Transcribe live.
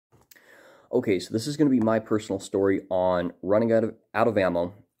Okay, so this is going to be my personal story on running out of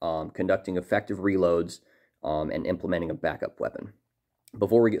ammo, conducting effective reloads, and implementing a backup weapon.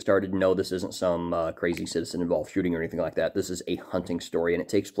 Before we get started, no, this isn't some crazy citizen-involved shooting or anything like that. This is a hunting story, and it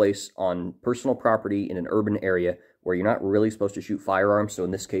takes place on personal property in an urban area where you're not really supposed to shoot firearms. So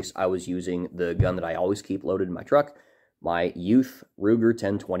in this case, I was using the gun that I always keep loaded in my truck, my Youth Ruger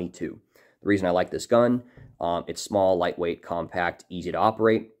 10/22. The reason I like this gun, it's small, lightweight, compact, easy to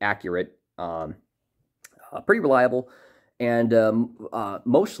operate, accurate, pretty reliable, and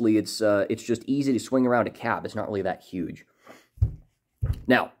mostly it's just easy to swing around a cab. It's not really that huge.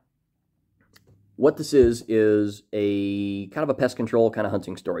 Now, what this is a kind of a pest control kind of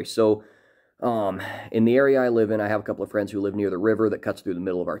hunting story. So in the area I live in, I have a couple of friends who live near the river that cuts through the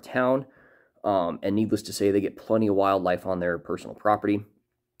middle of our town, and needless to say, they get plenty of wildlife on their personal property.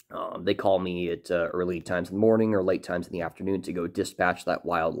 They call me at early times in the morning or late times in the afternoon to go dispatch that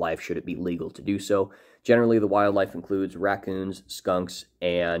wildlife should it be legal to do so. Generally, the wildlife includes raccoons, skunks,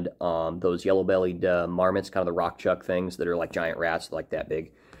 and those yellow-bellied marmots, kind of the rock chuck things that are like giant rats, like that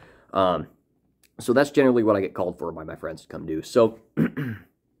big. So that's generally what I get called for by my friends to come do. So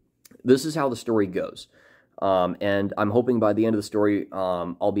this is how the story goes. And I'm hoping by the end of the story,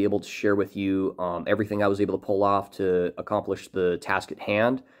 I'll be able to share with you everything I was able to pull off to accomplish the task at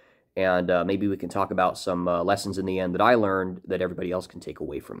hand. And maybe we can talk about some lessons in the end that I learned that everybody else can take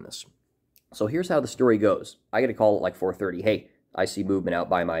away from this. So here's how the story goes. I get a call at like 4:30. Hey, I see movement out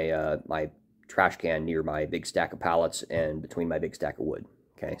by my my trash can near my big stack of pallets and between my big stack of wood.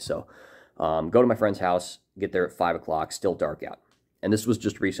 Okay, so go to my friend's house, get there at 5 o'clock, still dark out. And this was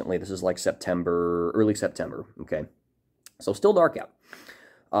just recently. This is like September, early September, okay? So still dark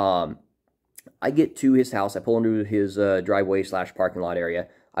out. I get to his house. I pull into his driveway / parking lot area.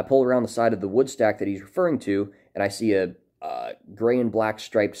 I pull around the side of the wood stack that he's referring to, and I see a gray and black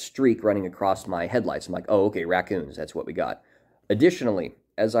striped streak running across my headlights. I'm like, oh, okay, raccoons, that's what we got. Additionally,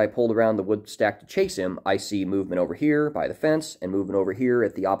 as I pulled around the wood stack to chase him, I see movement over here by the fence and movement over here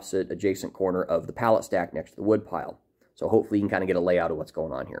at the opposite adjacent corner of the pallet stack next to the wood pile. So hopefully you can kind of get a layout of what's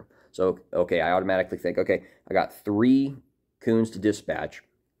going on here. So, okay, I automatically think, okay, I got 3 coons to dispatch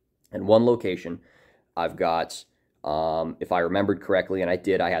in one location. I've got, if I remembered correctly, and I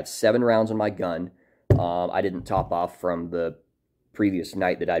did, I had 7 rounds in my gun. I didn't top off from the previous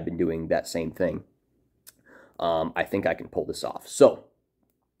night that I'd been doing that same thing. I think I can pull this off. So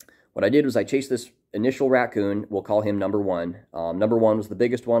what I did was I chased this initial raccoon. We'll call him number 1. Number 1 was the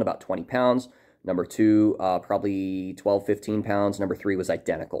biggest one, about 20 pounds. Number 2, probably 12, 15 pounds. Number 3 was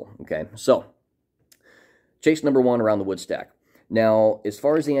identical, okay? So, chase number 1 around the wood stack. Now, as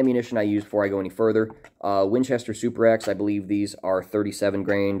far as the ammunition I use before I go any further, Winchester Super X, I believe these are 37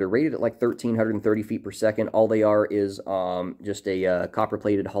 grain. They're rated at like 1,330 feet per second. All they are is just a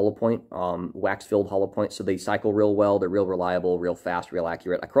copper-plated hollow point, wax-filled hollow point, so they cycle real well. They're real reliable, real fast, real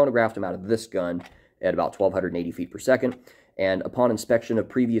accurate. I chronographed them out of this gun at about 1,280 feet per second. And upon inspection of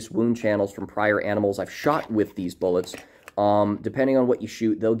previous wound channels from prior animals I've shot with these bullets, depending on what you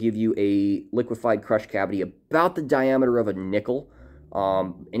shoot, they'll give you a liquefied crush cavity about the diameter of a nickel,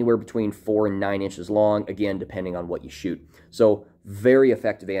 anywhere between 4 and 9 inches long, again, depending on what you shoot. So, very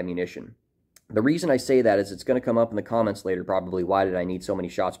effective ammunition. The reason I say that is it's going to come up in the comments later, probably, why did I need so many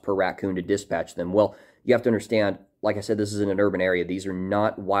shots per raccoon to dispatch them? Well, you have to understand, like I said, this is in an urban area. These are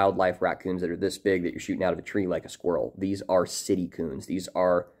not wildlife raccoons that are this big that you're shooting out of a tree like a squirrel. These are city coons. These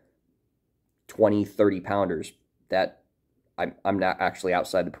are 20, 30 pounders that I'm not actually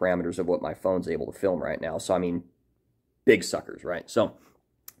outside the parameters of what my phone's able to film right now. So, I mean, big suckers, right? So,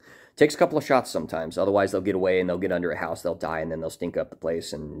 takes a couple of shots sometimes. Otherwise, they'll get away and they'll get under a house. They'll die and then they'll stink up the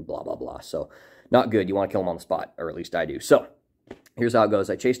place and blah, blah, blah. So, not good. You want to kill them on the spot, or at least I do. So, here's how it goes.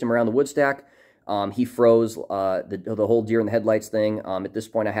 I chased him around the wood stack. He froze the whole deer in the headlights thing. At this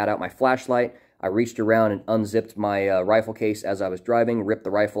point, I had out my flashlight. I reached around and unzipped my rifle case as I was driving, ripped the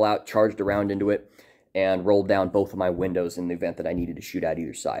rifle out, charged around into it, and rolled down both of my windows in the event that I needed to shoot at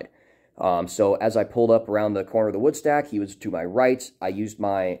either side. So as I pulled up around the corner of the wood stack, he was to my right. I used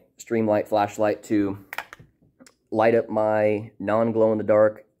my Streamlight flashlight to light up my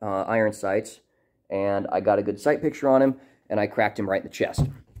non-glow-in-the-dark iron sights, and I got a good sight picture on him, and I cracked him right in the chest.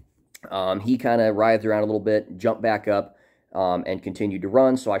 He kind of writhed around a little bit, jumped back up, and continued to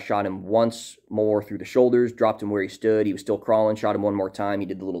run. So I shot him once more through the shoulders, dropped him where he stood. He was still crawling, shot him one more time. He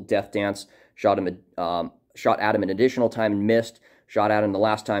did the little death dance, shot at him an additional time and missed, shot at him the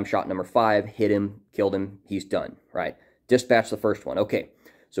last time, shot number 5, hit him, killed him. He's done, right? Dispatch the first one. Okay,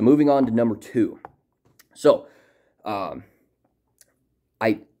 so moving on to number 2. So,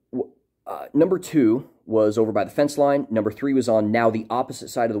 Number 2 was over by the fence line. Number 3 was on now the opposite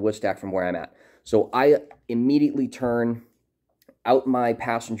side of the wood stack from where I'm at. So I immediately turn out my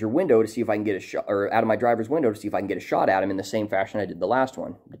passenger window to see if I can get a shot, or out of my driver's window to see if I can get a shot at him in the same fashion I did the last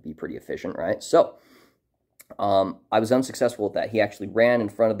one. It'd be pretty efficient, right? So I was unsuccessful at that. He actually ran in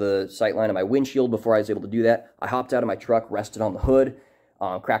front of the sight line of my windshield before I was able to do that. I hopped out of my truck, rested on the hood,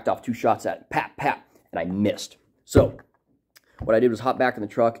 cracked off 2 shots at it, pap, pap, and I missed. So what I did was hop back in the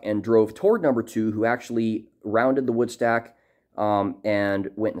truck and drove toward number 2, who actually rounded the wood stack and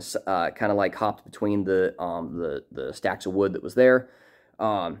went and kind of like hopped between the stacks of wood that was there.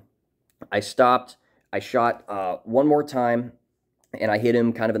 I stopped. I shot one more time, and I hit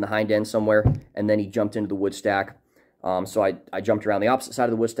him kind of in the hind end somewhere, and then he jumped into the wood stack. So I jumped around the opposite side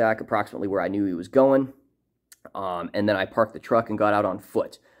of the wood stack, approximately where I knew he was going, and then I parked the truck and got out on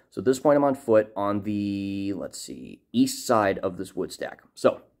foot. So at this point, I'm on foot on the, let's see, east side of this wood stack.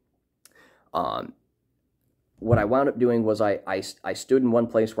 So what I wound up doing was I stood in one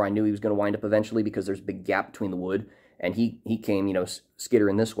place where I knew he was going to wind up eventually, because there's a big gap between the wood, and he came, you know,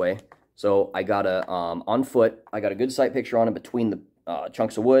 skittering this way. So I got on foot, I got a good sight picture on him between the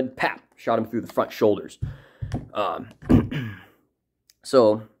chunks of wood, pap, shot him through the front shoulders.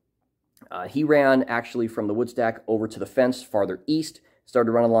 So he ran actually from the wood stack over to the fence farther east,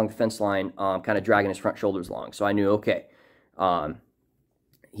 started running along the fence line, kind of dragging his front shoulders along. So I knew, okay,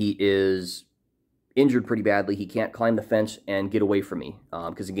 he is injured pretty badly. He can't climb the fence and get away from me,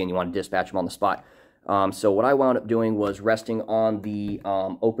 because, again, you want to dispatch him on the spot. So what I wound up doing was resting on the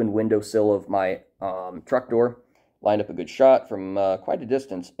open windowsill of my truck door, lined up a good shot from quite a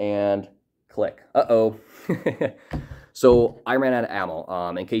distance, and click. Uh-oh. So I ran out of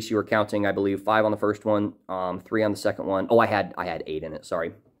ammo. In case you were counting, I believe 5 on the first one, 3 on the second one. Oh, I had 8 in it,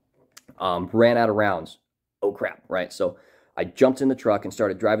 sorry. Ran out of rounds. Oh, crap, right? So I jumped in the truck and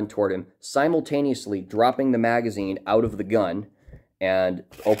started driving toward him, simultaneously dropping the magazine out of the gun and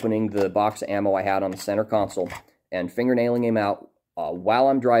opening the box of ammo I had on the center console and fingernailing him out while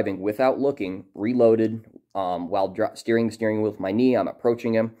I'm driving without looking, reloaded, while steering the steering wheel with my knee. I'm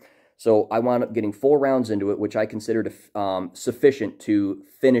approaching him. So I wound up getting 4 rounds into it, which I considered sufficient to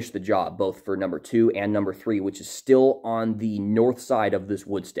finish the job, both for number 2 and number 3, which is still on the north side of this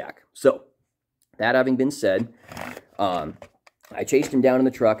wood stack. So that having been said, I chased him down in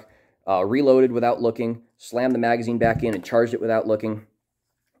the truck, reloaded without looking, slammed the magazine back in and charged it without looking,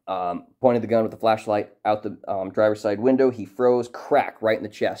 pointed the gun with the flashlight out the driver's side window. He froze, crack, right in the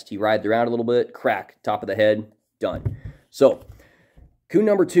chest. He writhed around a little bit, crack, top of the head, done. So coon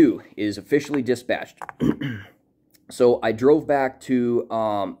number 2 is officially dispatched. So I drove back to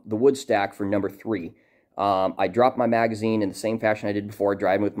the wood stack for number 3. I dropped my magazine in the same fashion I did before,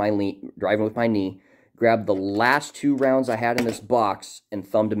 driving with my knee, grabbed the last 2 rounds I had in this box and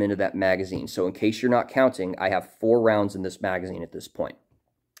thumbed them into that magazine. So in case you're not counting, I have 4 rounds in this magazine at this point.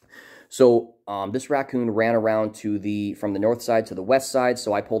 So this raccoon ran around from the north side to the west side,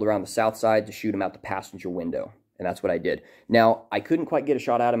 so I pulled around the south side to shoot him out the passenger window. And that's what I did. Now, I couldn't quite get a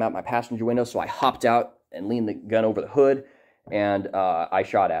shot at him out my passenger window, so I hopped out and leaned the gun over the hood, and I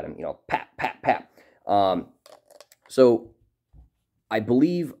shot at him, you know, pap, pap, pap. So I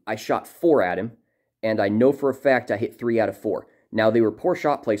believe I shot 4 at him, and I know for a fact I hit 3 out of 4. Now, they were poor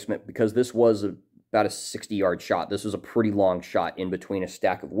shot placement because this was about a 60-yard shot. This was a pretty long shot in between a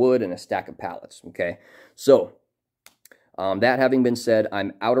stack of wood and a stack of pallets, okay? So that having been said,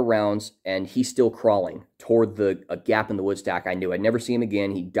 I'm out of rounds, and he's still crawling toward a gap in the wood stack. I knew I'd never see him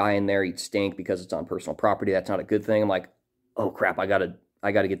again. He'd die in there. He'd stink because it's on personal property. That's not a good thing. I'm like, oh, crap, I gotta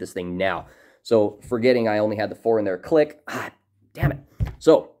get this thing now. So forgetting I only had the 4 in there, click. Ah, damn it.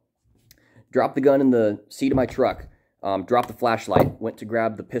 So dropped the gun in the seat of my truck, dropped the flashlight, went to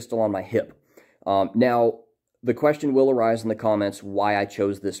grab the pistol on my hip. Now, the question will arise in the comments why I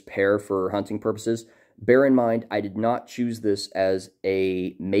chose this pair for hunting purposes. Bear in mind, I did not choose this as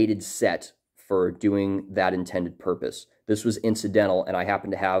a mated set for doing that intended purpose. This was incidental, and I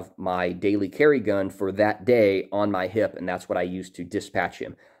happened to have my daily carry gun for that day on my hip, and that's what I used to dispatch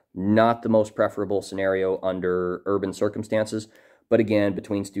him. Not the most preferable scenario under urban circumstances, but again,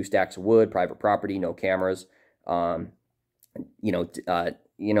 between 2 stacks of wood, private property, no cameras, more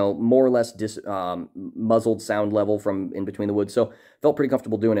or less muzzled sound level from in between the woods. So felt pretty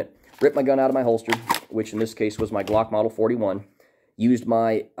comfortable doing it. Ripped my gun out of my holster, which in this case was my Glock Model 41. Used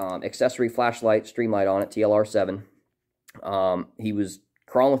my accessory flashlight, Streamlight on it, TLR7. He was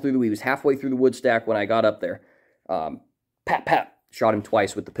he was halfway through the wood stack when I got up there. Pat, pat, shot him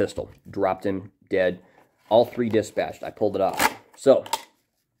twice with the pistol. Dropped him dead. All 3 dispatched. I pulled it off. So,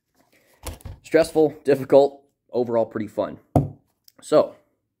 stressful, difficult, overall pretty fun. So,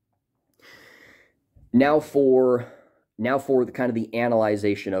 Now for the kind of the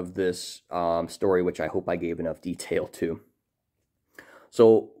analyzation of this story, which I hope I gave enough detail to.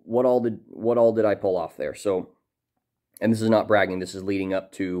 So what all did I pull off there? So, and this is not bragging, this is leading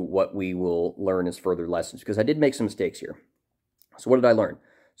up to what we will learn as further lessons, because I did make some mistakes here. So what did I learn?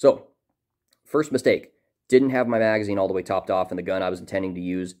 So, first mistake, didn't have my magazine all the way topped off in the gun I was intending to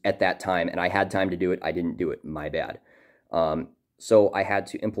use at that time, and I had time to do it. I didn't do it. My bad. So I had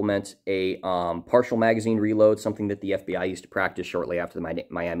to implement a partial magazine reload, something that the FBI used to practice shortly after the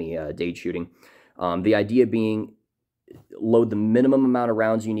Miami Dade shooting. The idea being, load the minimum amount of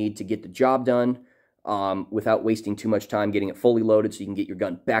rounds you need to get the job done without wasting too much time getting it fully loaded so you can get your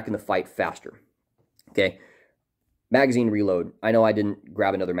gun back in the fight faster. Okay. Magazine reload. I know I didn't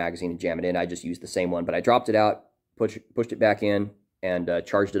grab another magazine and jam it in. I just used the same one, but I dropped it out, pushed it back in, and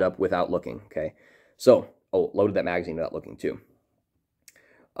charged it up without looking. Okay. So, loaded that magazine without looking too.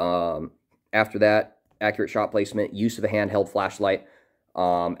 After that, accurate shot placement, use of a handheld flashlight,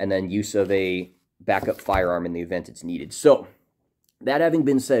 and then use of a backup firearm in the event it's needed. So, that having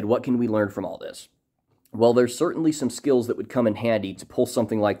been said, what can we learn from all this? Well, there's certainly some skills that would come in handy to pull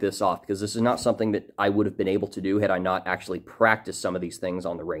something like this off, because this is not something that I would have been able to do had I not actually practiced some of these things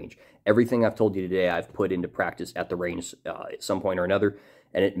on the range. Everything I've told you today, I've put into practice at the range at some point or another,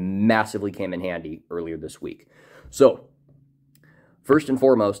 and it massively came in handy earlier this week. So, first and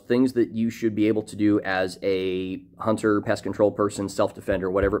foremost, things that you should be able to do as a hunter, pest control person,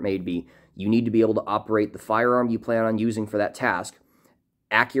 self-defender, whatever it may be, you need to be able to operate the firearm you plan on using for that task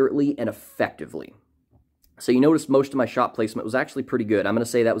accurately and effectively. So you notice most of my shot placement was actually pretty good. I'm going to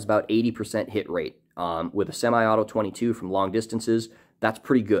say that was about 80% hit rate. With a semi-auto 22 from long distances, that's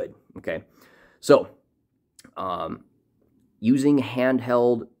pretty good, okay? So, using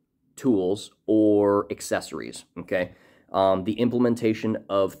handheld tools or accessories, okay? The implementation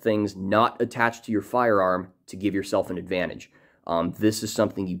of things not attached to your firearm to give yourself an advantage. This is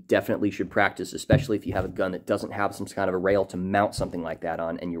something you definitely should practice, especially if you have a gun that doesn't have some kind of a rail to mount something like that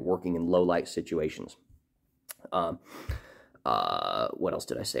on and you're working in low-light situations. What else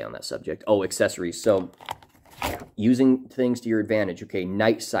did I say on that subject? Oh, accessories. So, using things to your advantage. Okay,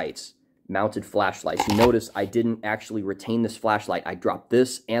 night sights, mounted flashlights. You notice I didn't actually retain this flashlight. I dropped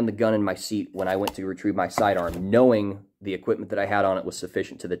this and the gun in my seat when I went to retrieve my sidearm, knowing the equipment that I had on it was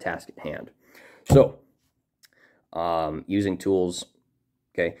sufficient to the task at hand. So, using tools,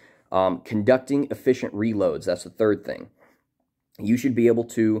 okay. Conducting efficient reloads, that's the third thing. You should be able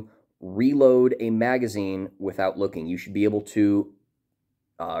to reload a magazine without looking. You should be able to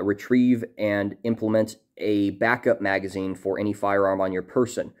retrieve and implement a backup magazine for any firearm on your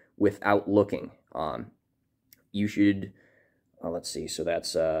person without looking. You should, let's see, so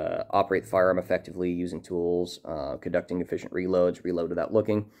that's operate the firearm effectively using tools, conducting efficient reloads, reload without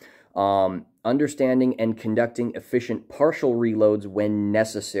looking. Understanding and conducting efficient partial reloads when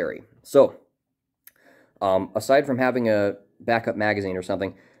necessary. So, aside from having a backup magazine or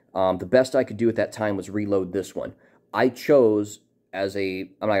something, the best I could do at that time was reload this one. I chose as I'm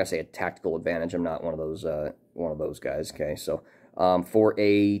not going to say a tactical advantage. I'm not one of those guys, okay? So, for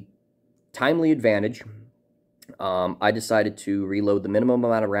a timely advantage, I decided to reload the minimum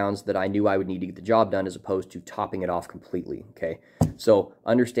amount of rounds that I knew I would need to get the job done as opposed to topping it off completely, okay? So,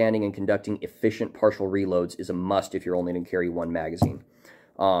 understanding and conducting efficient partial reloads is a must if you're only going to carry one magazine.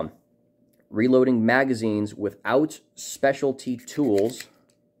 Reloading magazines without specialty tools,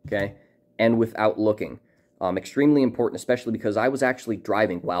 okay, and without looking. Extremely important, especially because I was actually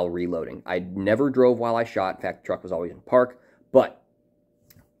driving while reloading. I never drove while I shot. In fact, the truck was always in park. But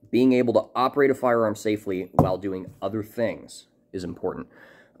being able to operate a firearm safely while doing other things is important.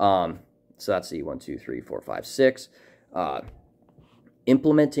 So let's see, 1, 2, 3, 4, 5, 6.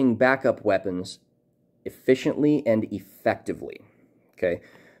 Implementing backup weapons efficiently and effectively. Okay,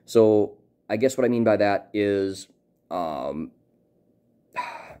 so I guess what I mean by that is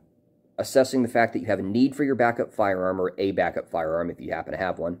assessing the fact that you have a need for your backup firearm or a backup firearm if you happen to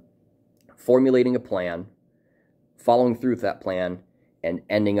have one, formulating a plan, following through with that plan, and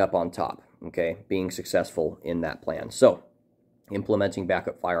ending up on top, okay, being successful in that plan. So, implementing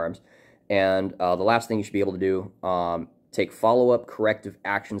backup firearms. And the last thing you should be able to do, take follow-up corrective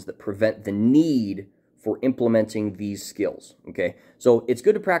actions that prevent the need for implementing these skills, okay? So it's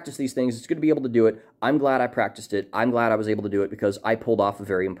good to practice these things. It's good to be able to do it. I'm glad I practiced it. I'm glad I was able to do it because I pulled off a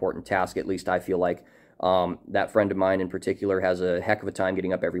very important task, at least I feel like. That friend of mine in particular has a heck of a time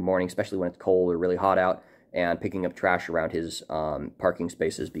getting up every morning, especially when it's cold or really hot out, and picking up trash around his parking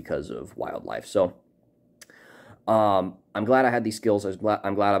spaces because of wildlife. So I'm glad I had these skills.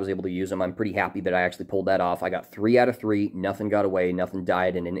 I'm glad I was able to use them. I'm pretty happy that I actually pulled that off. I got 3 out of 3. Nothing got away. Nothing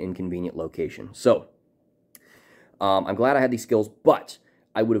died in an inconvenient location. So I'm glad I had these skills, but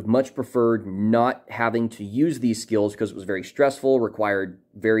I would have much preferred not having to use these skills because it was very stressful, required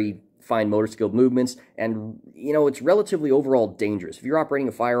very fine motor skilled movements, and, you know, it's relatively overall dangerous. If you're operating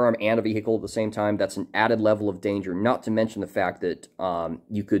a firearm and a vehicle at the same time, that's an added level of danger, not to mention the fact that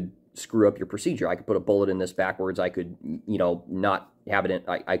you could screw up your procedure. I could put a bullet in this backwards. I could, you know, not have it in,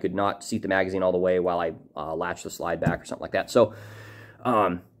 I could not seat the magazine all the way while I latch the slide back or something like that. So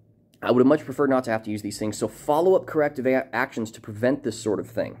I would have much preferred not to have to use these things. So follow up corrective actions to prevent this sort of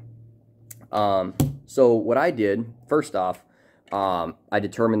thing. So what I did, first off, I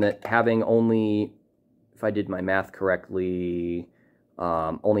determined that having only, if I did my math correctly,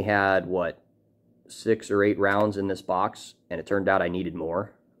 only had, what, 6 or 8 rounds in this box, and it turned out I needed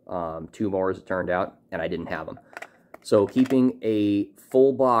more. 2 more as it turned out, and I didn't have them. So keeping a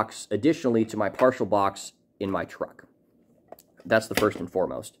full box additionally to my partial box in my truck. That's the first and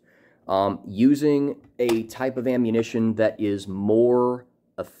foremost. Using a type of ammunition that is more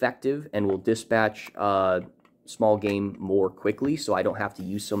effective and will dispatch small game more quickly, so I don't have to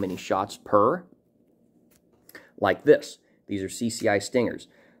use so many shots per. Like this. These are CCI Stingers.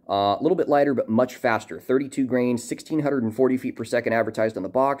 A little bit lighter, but much faster. 32 grain, 1,640 feet per second advertised on the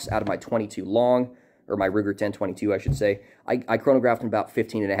box out of my 22 long, or my Ruger 1022, I should say. I chronographed in about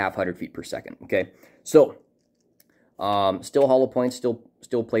 15,500 feet per second, okay? So, still hollow points,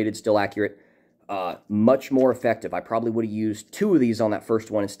 still plated, still accurate. Much more effective. I probably would have used 2 of these on that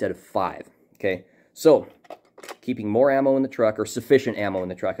first one instead of 5, okay? So, keeping more ammo in the truck, or sufficient ammo in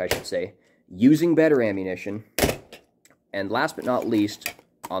the truck, I should say. Using better ammunition. And last but not least,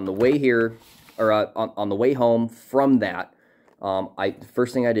 on the way here, or on the way home from that, the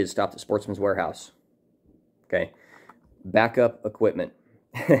first thing I did is stop at Sportsman's Warehouse. Okay, backup equipment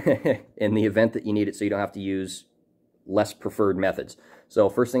in the event that you need it, so you don't have to use less preferred methods. So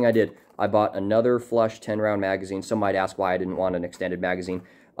first thing I did, I bought another flush 10-round magazine. Some might ask why I didn't want an extended magazine.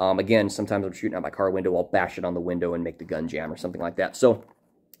 Again, sometimes I'm shooting out my car window, I'll bash it on the window and make the gun jam or something like that. So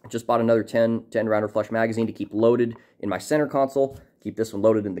I just bought another 10-rounder flush magazine to keep loaded in my center console, keep this one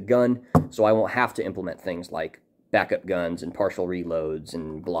loaded in the gun, so I won't have to implement things like backup guns and partial reloads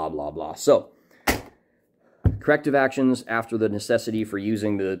and blah, blah, blah. So, corrective actions after the necessity for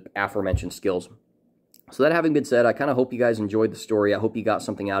using the aforementioned skills. So that having been said, I kind of hope you guys enjoyed the story. I hope you got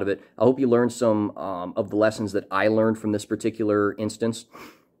something out of it. I hope you learned some of the lessons that I learned from this particular instance.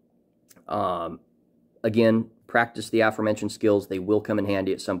 Again, practice the aforementioned skills. They will come in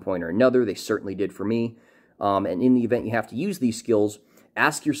handy at some point or another. They certainly did for me. And in the event you have to use these skills,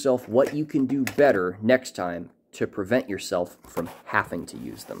 ask yourself what you can do better next time to prevent yourself from having to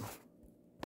use them.